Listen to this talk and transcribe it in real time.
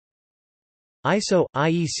ISO –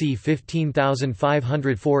 IEC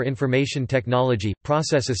 15504 Information Technology –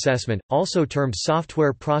 Process Assessment, also termed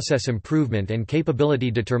Software Process Improvement and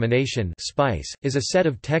Capability Determination is a set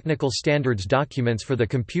of technical standards documents for the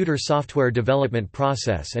computer software development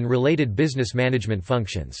process and related business management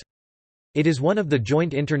functions. It is one of the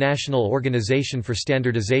Joint International Organization for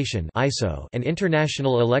Standardization (ISO) and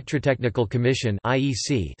International Electrotechnical Commission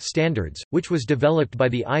 (IEC) standards, which was developed by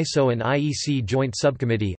the ISO and IEC Joint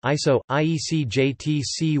Subcommittee. ISO IEC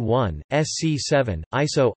JTC1 SC7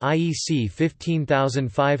 ISO IEC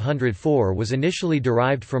 15504 was initially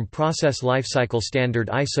derived from Process Lifecycle Standard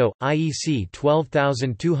ISO IEC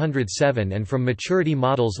 12207 and from maturity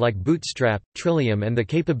models like Bootstrap, Trillium and the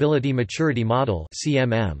Capability Maturity Model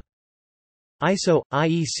 (CMM). ISO –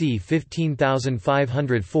 IEC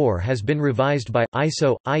 15504 has been revised by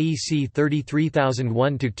ISO – IEC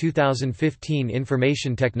 33001-2015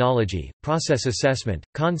 Information Technology, Process Assessment,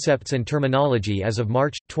 Concepts and Terminology as of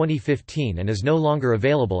March, 2015 and is no longer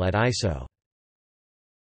available at ISO.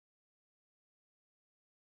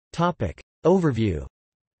 Overview.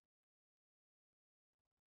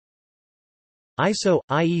 ISO –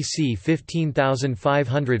 IEC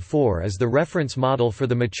 15504 is the reference model for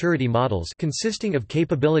the maturity models consisting of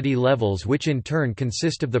capability levels which in turn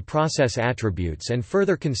consist of the process attributes and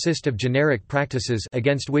further consist of generic practices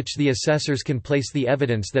against which the assessors can place the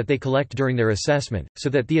evidence that they collect during their assessment, so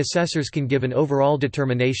that the assessors can give an overall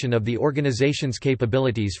determination of the organization's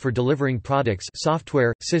capabilities for delivering products,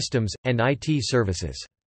 software, systems, and IT services.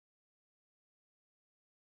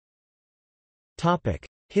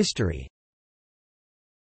 History.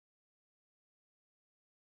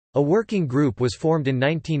 A working group was formed in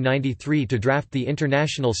 1993 to draft the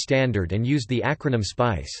international standard and used the acronym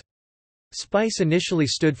SPICE. SPICE initially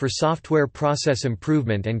stood for Software Process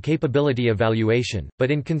Improvement and Capability Evaluation,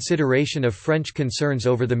 but in consideration of French concerns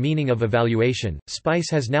over the meaning of evaluation,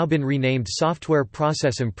 SPICE has now been renamed Software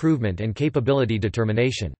Process Improvement and Capability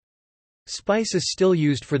Determination. SPICE is still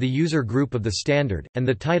used for the user group of the standard, and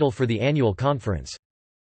the title for the annual conference.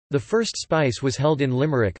 The first SPICE was held in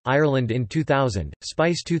Limerick, Ireland in 2000,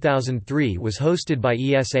 SPICE 2003 was hosted by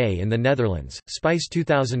ESA in the Netherlands, SPICE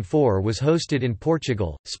 2004 was hosted in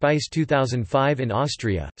Portugal, SPICE 2005 in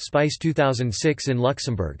Austria, SPICE 2006 in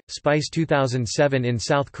Luxembourg, SPICE 2007 in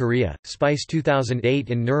South Korea, SPICE 2008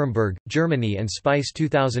 in Nuremberg, Germany and SPICE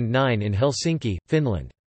 2009 in Helsinki,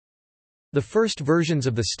 Finland. The first versions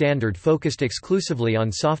of the standard focused exclusively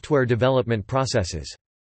on software development processes.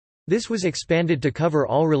 This was expanded to cover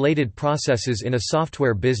all related processes in a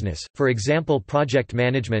software business, for example project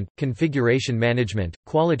management, configuration management,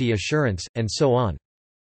 quality assurance, and so on.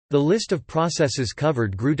 The list of processes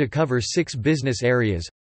covered grew to cover 6 business areas: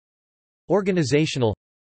 organizational,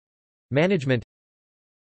 management,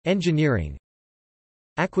 engineering,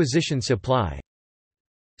 acquisition supply,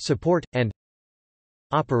 support, and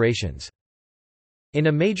operations. In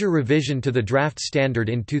a major revision to the draft standard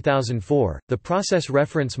in 2004, the process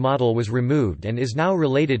reference model was removed and is now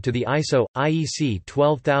related to the ISO – IEC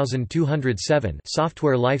 12207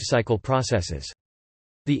 software lifecycle processes.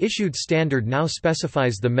 The issued standard now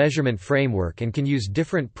specifies the measurement framework and can use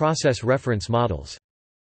different process reference models.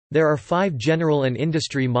 There are 5 general and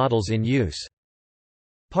industry models in use.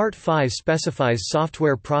 Part 5 specifies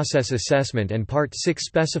software process assessment and Part 6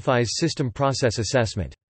 specifies system process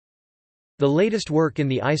assessment. The latest work in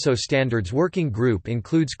the ISO Standards Working Group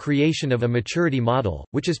includes creation of a maturity model,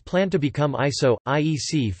 which is planned to become ISO –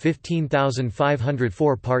 IEC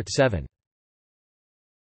 15504 Part 7.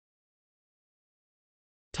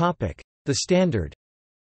 The standard.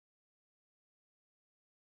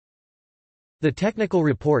 The Technical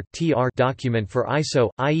Report (TR) document for ISO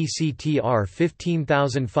 – IEC TR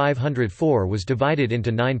 15504 was divided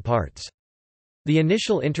into 9 parts. The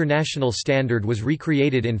initial international standard was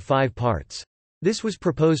recreated in 5 parts. This was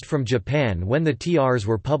proposed from Japan when the TRs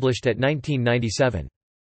were published at 1997.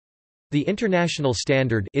 The international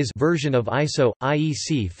standard is version of ISO –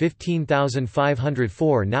 IEC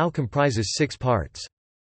 15504 now comprises 6 parts.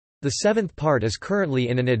 The 7th part is currently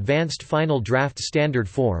in an advanced final draft standard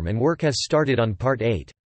form and work has started on Part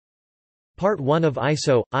 8. Part 1 of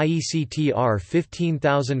ISO – IEC TR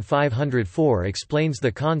 15504 explains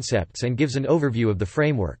the concepts and gives an overview of the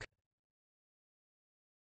framework.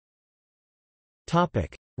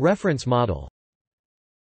 Reference model.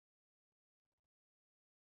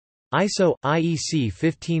 ISO – IEC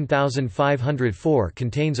 15504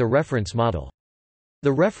 contains a reference model.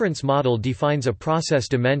 The reference model defines a process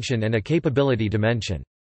dimension and a capability dimension.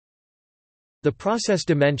 The process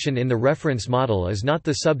dimension in the reference model is not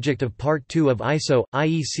the subject of Part 2 of ISO,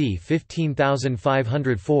 IEC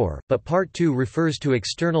 15504, but Part 2 refers to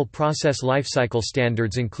external process lifecycle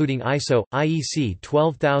standards including ISO, IEC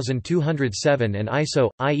 12207 and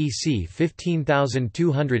ISO, IEC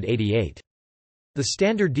 15288. The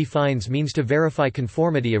standard defines means to verify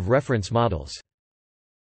conformity of reference models.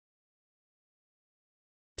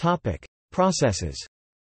 Processes.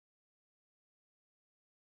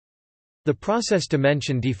 The process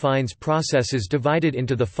dimension defines processes divided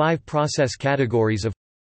into the 5 process categories of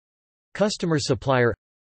customer-supplier,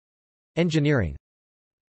 engineering,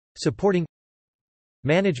 supporting,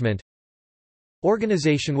 management,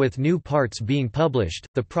 organization. With new parts being published,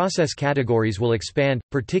 the process categories will expand,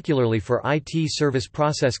 particularly for IT service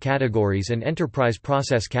process categories and enterprise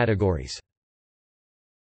process categories.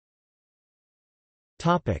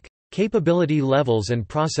 Capability levels and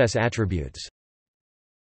process attributes.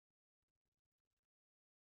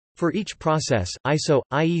 For each process, ISO,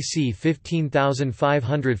 IEC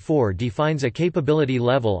 15504 defines a capability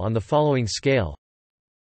level on the following scale.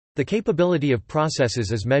 The capability of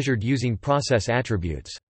processes is measured using process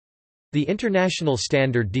attributes. The international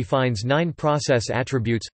standard defines 9 process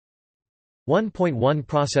attributes. 1.1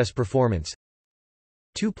 Process performance,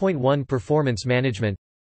 2.1 Performance management,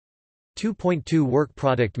 2.2 Work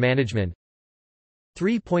product management,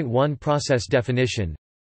 3.1 Process definition,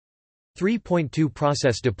 3.2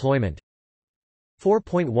 Process deployment,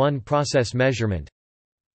 4.1 Process measurement,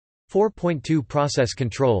 4.2 Process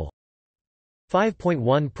control,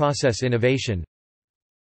 5.1 Process innovation,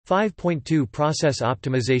 5.2 Process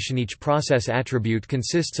optimization. Each process attribute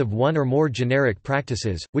consists of one or more generic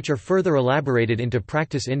practices, which are further elaborated into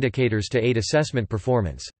practice indicators to aid assessment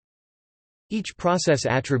performance. Each process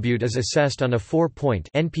attribute is assessed on a 4-point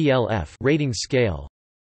NPLF rating scale.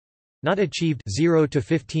 Not achieved 0 to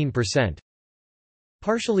 15%.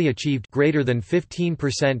 Partially achieved greater than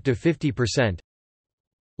 15% to 50%.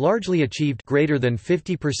 Largely achieved greater than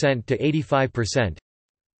 50% to 85%.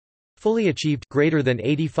 Fully achieved greater than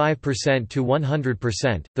 85% to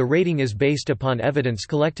 100%. The rating is based upon evidence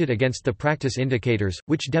collected against the practice indicators,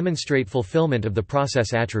 which demonstrate fulfillment of the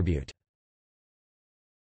process attribute.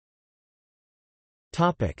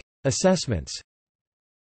 Topic: Assessments.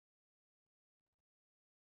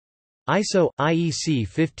 ISO, IEC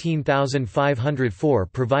 15504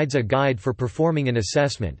 provides a guide for performing an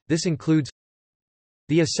assessment. This includes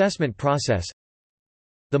the assessment process,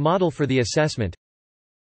 the model for the assessment,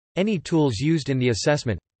 any tools used in the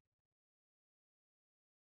assessment.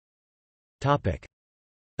 Topic: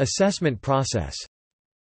 Assessment process.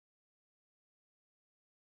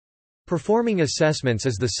 Performing assessments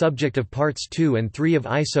is the subject of Parts 2 and 3 of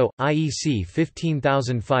ISO, IEC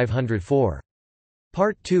 15504.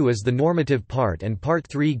 Part 2 is the normative part and Part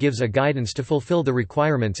 3 gives a guidance to fulfill the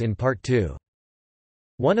requirements in Part 2.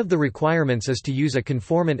 One of the requirements is to use a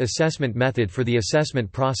conformant assessment method for the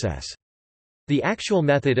assessment process. The actual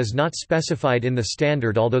method is not specified in the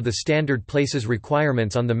standard, although the standard places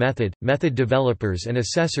requirements on the method, method developers and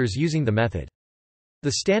assessors using the method.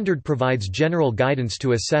 The standard provides general guidance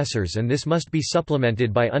to assessors, and this must be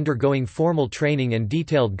supplemented by undergoing formal training and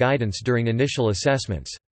detailed guidance during initial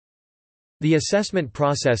assessments. The assessment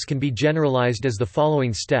process can be generalized as the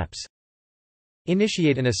following steps.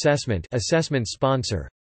 Initiate an assessment, assessment sponsor.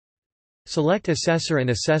 Select assessor and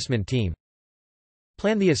assessment team.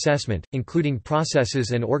 Plan the assessment, including processes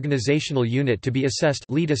and organizational unit to be assessed,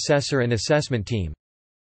 lead assessor and assessment team.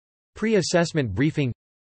 Pre-assessment briefing.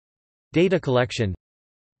 Data collection.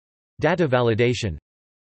 Data validation.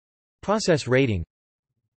 Process rating.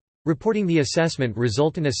 Reporting the assessment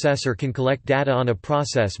result. An assessor can collect data on a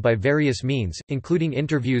process by various means, including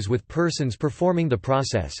interviews with persons performing the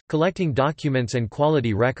process, collecting documents and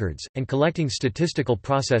quality records, and collecting statistical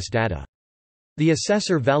process data. The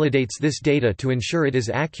assessor validates this data to ensure it is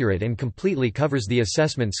accurate and completely covers the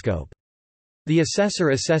assessment scope. The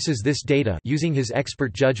assessor assesses this data using his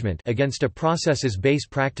expert judgment against a process's base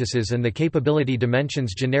practices and the capability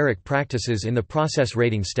dimensions generic practices in the process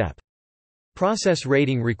rating step. Process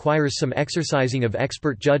rating requires some exercising of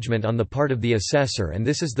expert judgment on the part of the assessor, and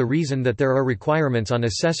this is the reason that there are requirements on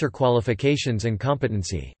assessor qualifications and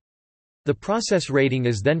competency. The process rating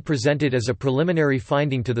is then presented as a preliminary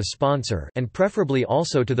finding to the sponsor, and preferably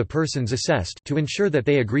also to the persons assessed, to ensure that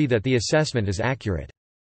they agree that the assessment is accurate.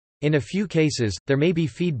 In a few cases, there may be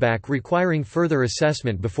feedback requiring further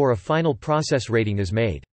assessment before a final process rating is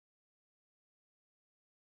made.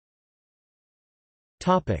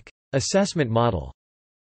 Assessment model.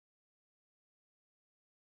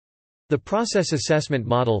 The Process Assessment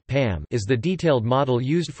Model (PAM) is the detailed model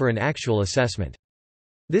used for an actual assessment.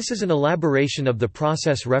 This is an elaboration of the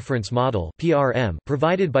Process Reference Model (PRM)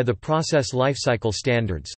 provided by the Process Lifecycle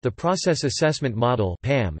Standards. The Process Assessment Model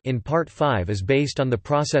 (PAM) in Part 5 is based on the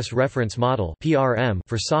Process Reference Model (PRM)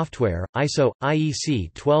 for software, ISO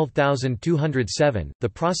IEC 12207. The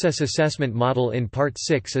Process Assessment Model in Part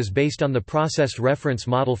 6 is based on the Process Reference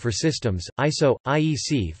Model for systems, ISO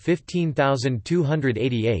IEC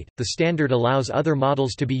 15288. The standard allows other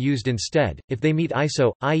models to be used instead if they meet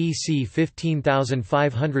ISO IEC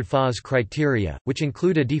 15500 FAS criteria, which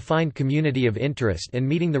include a defined community of interest and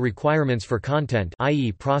meeting the requirements for content,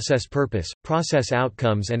 i.e. process purpose, process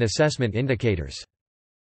outcomes and assessment indicators.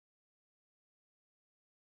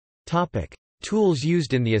 Topic: Tools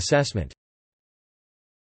used in the assessment.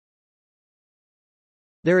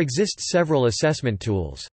 There exist several assessment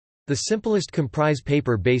tools. The simplest comprise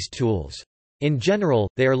paper-based tools. In general,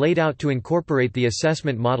 they are laid out to incorporate the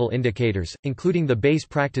assessment model indicators, including the base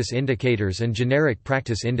practice indicators and generic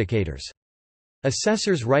practice indicators.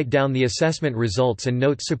 Assessors write down the assessment results and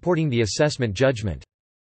notes supporting the assessment judgment.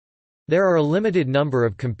 There are a limited number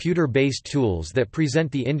of computer-based tools that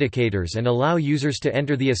present the indicators and allow users to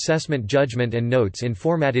enter the assessment judgment and notes in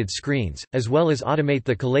formatted screens, as well as automate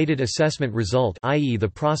the collated assessment result, i.e. the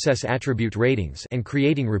process attribute ratings, and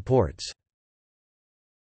creating reports.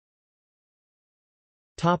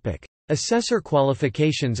 Assessor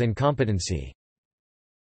qualifications and competency.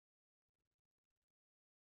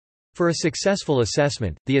 For a successful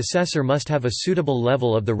assessment, the assessor must have a suitable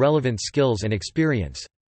level of the relevant skills and experience.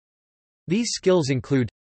 These skills include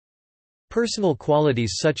personal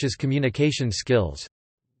qualities such as communication skills,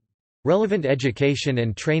 relevant education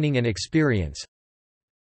and training and experience,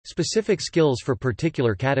 specific skills for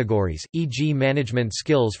particular categories, e.g. management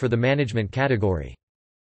skills for the management category.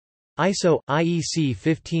 ISO IEC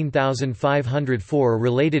 15504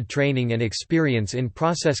 related training and experience in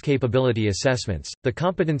process capability assessments. The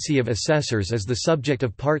competency of assessors is the subject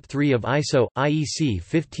of Part 3 of ISO IEC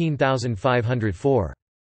 15504.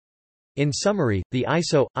 In summary, the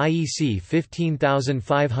ISO IEC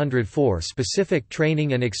 15504 specific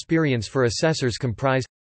training and experience for assessors comprise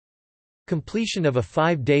completion of a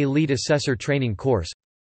 5-day lead assessor training course,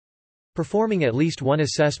 performing at least one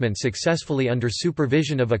assessment successfully under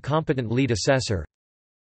supervision of a competent lead assessor,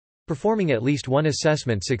 performing at least one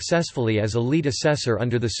assessment successfully as a lead assessor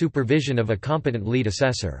under the supervision of a competent lead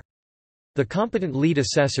assessor. The competent lead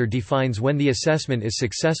assessor defines when the assessment is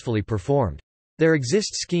successfully performed. There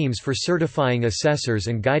exist schemes for certifying assessors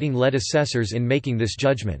and guiding lead assessors in making this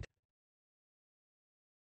judgment.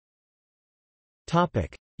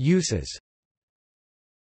 Uses.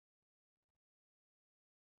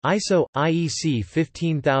 ISO IEC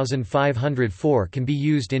 15504 can be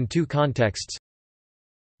used in two contexts: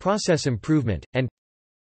 process improvement, and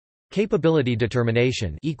capability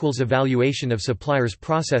determination equals evaluation of supplier's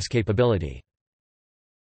process capability.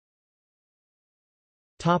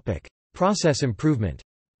 Topic: Process improvement.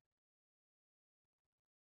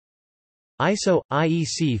 ISO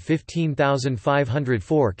IEC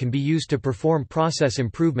 15504 can be used to perform process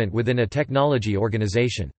improvement within a technology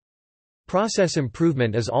organization. Process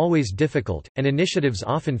improvement is always difficult, and initiatives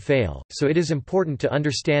often fail, so it is important to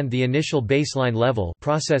understand the initial baseline level,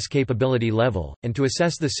 process capability level, and to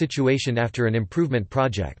assess the situation after an improvement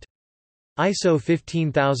project. ISO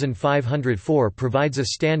 15504 provides a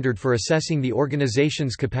standard for assessing the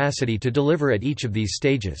organization's capacity to deliver at each of these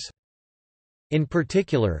stages. In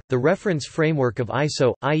particular, the reference framework of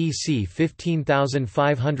ISO IEC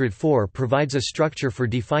 15504 provides a structure for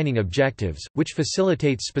defining objectives, which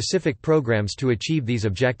facilitates specific programs to achieve these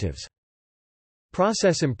objectives.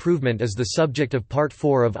 Process improvement is the subject of Part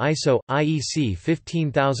 4 of ISO IEC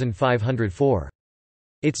 15504.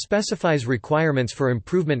 It specifies requirements for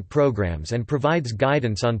improvement programs and provides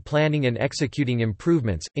guidance on planning and executing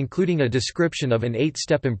improvements, including a description of an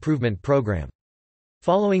 8-step improvement program.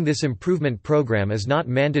 Following this improvement program is not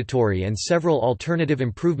mandatory and several alternative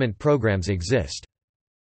improvement programs exist.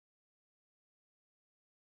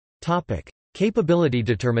 Capability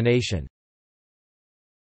determination.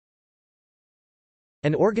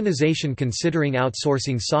 An organization considering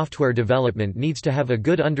outsourcing software development needs to have a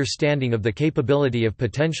good understanding of the capability of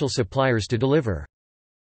potential suppliers to deliver.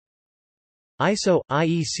 ISO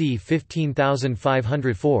IEC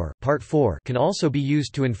 15504 Part 4 can also be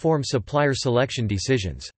used to inform supplier selection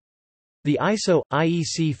decisions. The ISO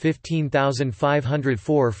IEC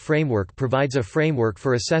 15504 framework provides a framework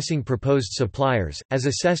for assessing proposed suppliers, as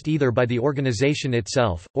assessed either by the organization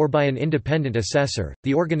itself, or by an independent assessor.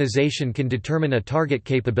 The organization can determine a target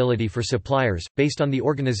capability for suppliers, based on the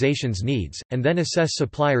organization's needs, and then assess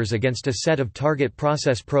suppliers against a set of target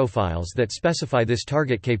process profiles that specify this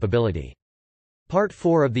target capability. Part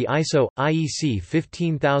 4 of the ISO IEC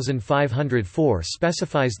 15504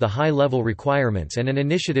 specifies the high-level requirements, and an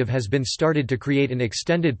initiative has been started to create an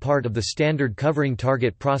extended part of the standard covering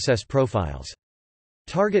target process profiles.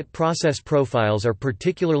 Target process profiles are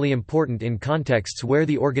particularly important in contexts where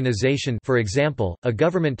the organization, for example, a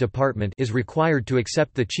government department, is required to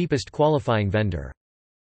accept the cheapest qualifying vendor.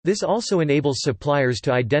 This also enables suppliers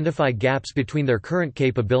to identify gaps between their current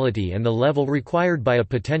capability and the level required by a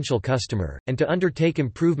potential customer, and to undertake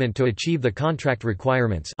improvement to achieve the contract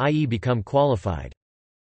requirements, i.e. become qualified.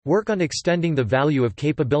 Work on extending the value of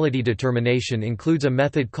capability determination includes a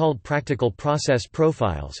method called practical process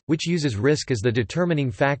profiles, which uses risk as the determining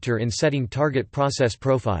factor in setting target process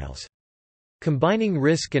profiles. Combining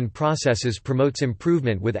risk and processes promotes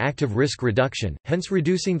improvement with active risk reduction, hence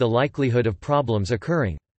reducing the likelihood of problems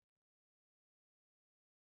occurring.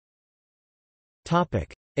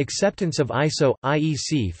 Acceptance of ISO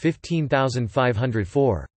IEC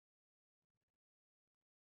 15504.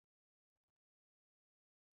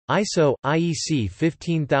 ISO IEC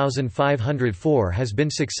 15504 has been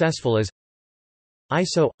successful as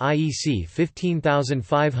ISO IEC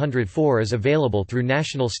 15504 is available through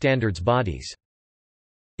national standards bodies.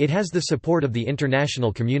 It has the support of the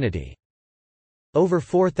international community. Over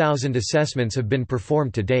 4,000 assessments have been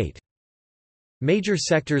performed to date. Major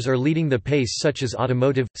sectors are leading the pace, such as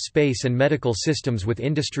automotive, space and medical systems, with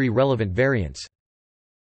industry-relevant variants.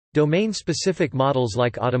 Domain-specific models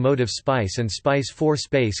like automotive SPICE and SPICE for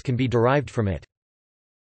space can be derived from it.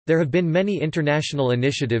 There have been many international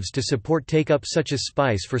initiatives to support take-up such as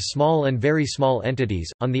SPICE for small and very small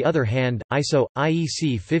entities. On the other hand, ISO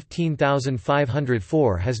IEC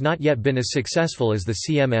 15504 has not yet been as successful as the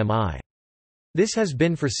CMMI. This has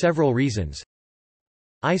been for several reasons.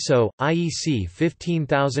 ISO IEC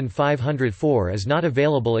 15504 is not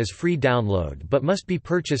available as free download but must be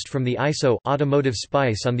purchased from the ISO. Automotive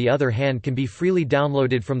SPICE, on the other hand, can be freely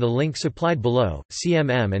downloaded from the link supplied below.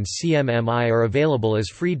 CMM and CMMI are available as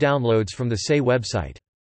free downloads from the SAE website.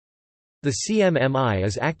 The CMMI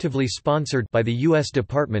is actively sponsored by the U.S.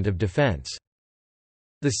 Department of Defense.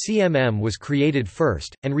 The CMM was created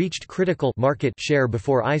first, and reached critical market share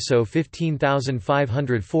before ISO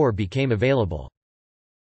 15504 became available.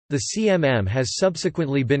 The CMM has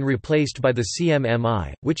subsequently been replaced by the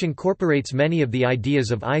CMMI, which incorporates many of the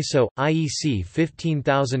ideas of ISO IEC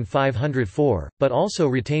 15504, but also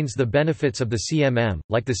retains the benefits of the CMM.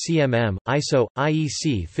 Like the CMM, ISO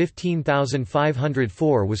IEC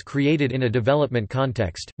 15504 was created in a development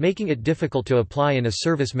context, making it difficult to apply in a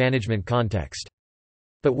service management context.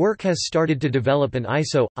 But work has started to develop an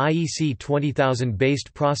ISO IEC 20000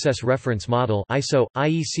 based process reference model, ISO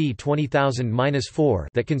IEC 20000-4,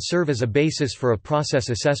 that can serve as a basis for a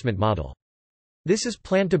process assessment model. This is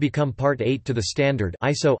planned to become Part 8 to the standard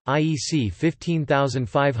ISO IEC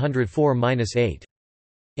 15504-8.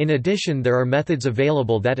 In addition, there are methods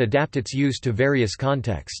available that adapt its use to various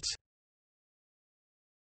contexts.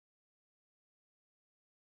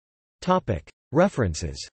 Topic: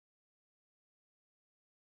 References.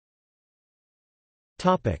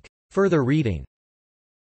 Topic: Further reading.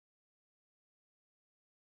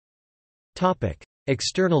 Topic: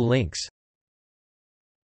 External links.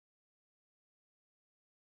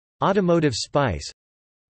 Automotive SPICE,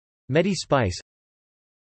 MediSpice,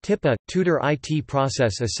 TIPA – Tutor IT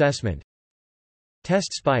Process Assessment,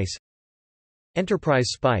 Test SPICE, Enterprise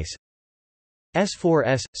SPICE,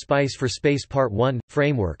 S4S – SPICE for Space Part 1 –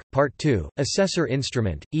 Framework, Part 2 – Assessor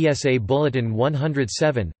Instrument, ESA Bulletin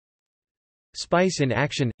 107, SPICE in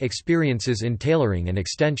Action – Experiences in Tailoring and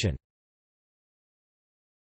Extension.